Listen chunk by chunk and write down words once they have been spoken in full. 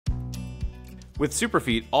With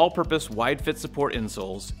Superfeet All-Purpose Wide-Fit Support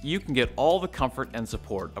insoles, you can get all the comfort and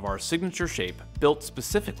support of our signature shape built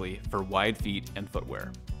specifically for wide feet and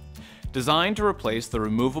footwear. Designed to replace the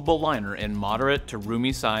removable liner in moderate to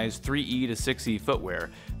roomy size 3E to 6E footwear,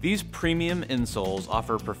 these premium insoles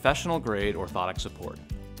offer professional-grade orthotic support.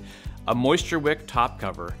 A moisture wick top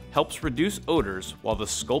cover helps reduce odors while the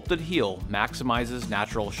sculpted heel maximizes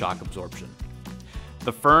natural shock absorption.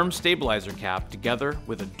 The firm stabilizer cap, together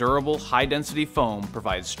with a durable high-density foam,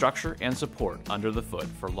 provides structure and support under the foot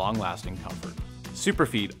for long-lasting comfort.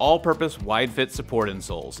 Superfeet All-Purpose Wide-Fit Support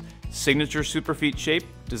insoles. Signature Superfeet shape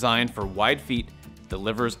designed for wide feet,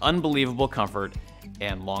 delivers unbelievable comfort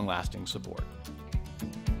and long-lasting support.